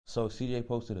So CJ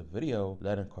posted a video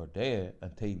letting Cordea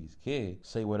and Tavy's kid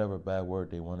say whatever bad word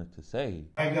they wanted to say.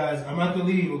 Alright guys, I'm about to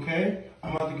leave, okay?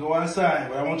 I'm about to go outside,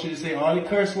 but I want you to say all the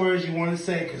curse words you want to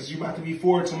say because you're about to be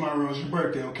 4 tomorrow. It's your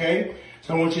birthday, okay?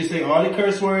 So I want you to say all the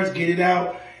curse words, get it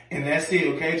out, and that's it,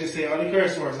 okay? Just say all the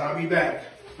curse words. I'll be back.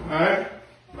 Alright?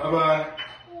 Bye-bye.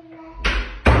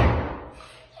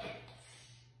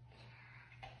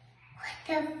 What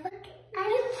the fuck? I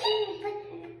don't see what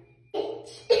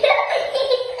bitch.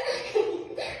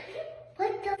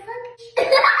 What the fuck? What the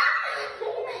fuck?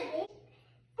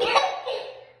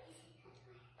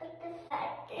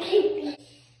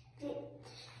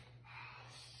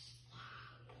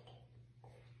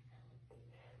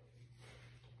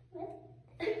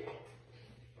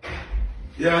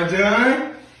 Y'all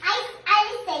done? I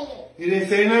didn't say it. You didn't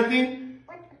say nothing?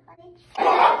 What the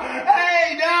fuck?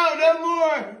 Hey, no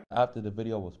more! After the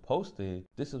video was posted,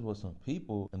 this is what some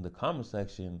people in the comment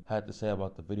section had to say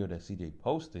about the video that CJ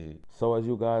posted. So as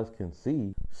you guys can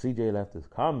see, CJ left his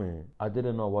comment. I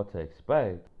didn't know what to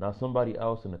expect. Now somebody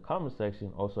else in the comment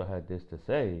section also had this to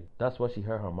say. That's what she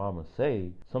heard her mama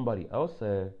say. Somebody else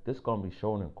said, this gonna be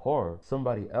shown in court.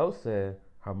 Somebody else said,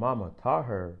 her mama taught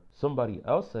her. Somebody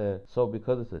else said, so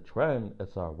because it's a trend,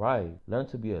 it's alright. Learn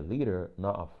to be a leader,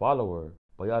 not a follower.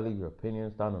 But y'all leave your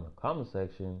opinions down in the comment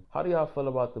section. How do y'all feel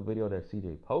about the video that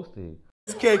CJ posted?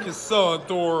 This cake is so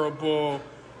adorable.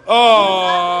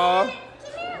 Aww.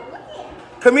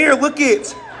 Come here, look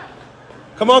it.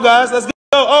 Come on, guys, let's go.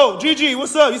 Oh, Gigi,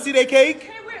 what's up? You see that cake?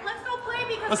 Hey, let's go play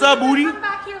because what's up, booty? Come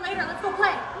back here later. Let's go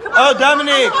play. Come Oh, on.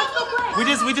 Dominic. Let's go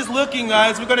play. We just looking,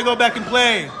 guys. We're gonna go back and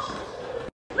play.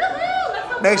 Woohoo!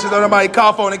 Let's go Make sure play. nobody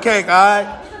cough on the cake, all right?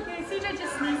 It's okay. CJ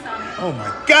just sneezed on it. Oh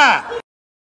my God.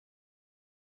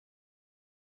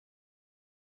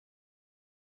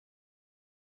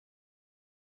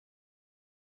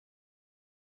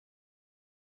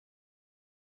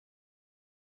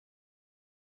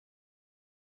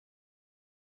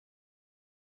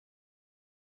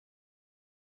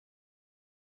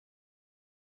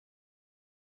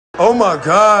 Oh my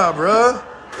God,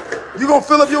 bruh. You gonna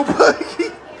fill up your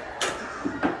bucket?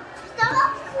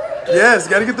 Yes,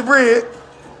 gotta get the bread.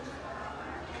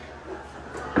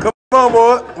 Come on,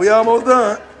 boy. We almost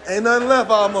done. Ain't nothing left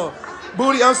almost.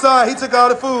 Booty, I'm sorry. He took all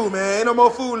the food, man. Ain't no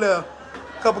more food left.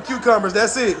 Couple cucumbers,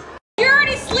 that's it.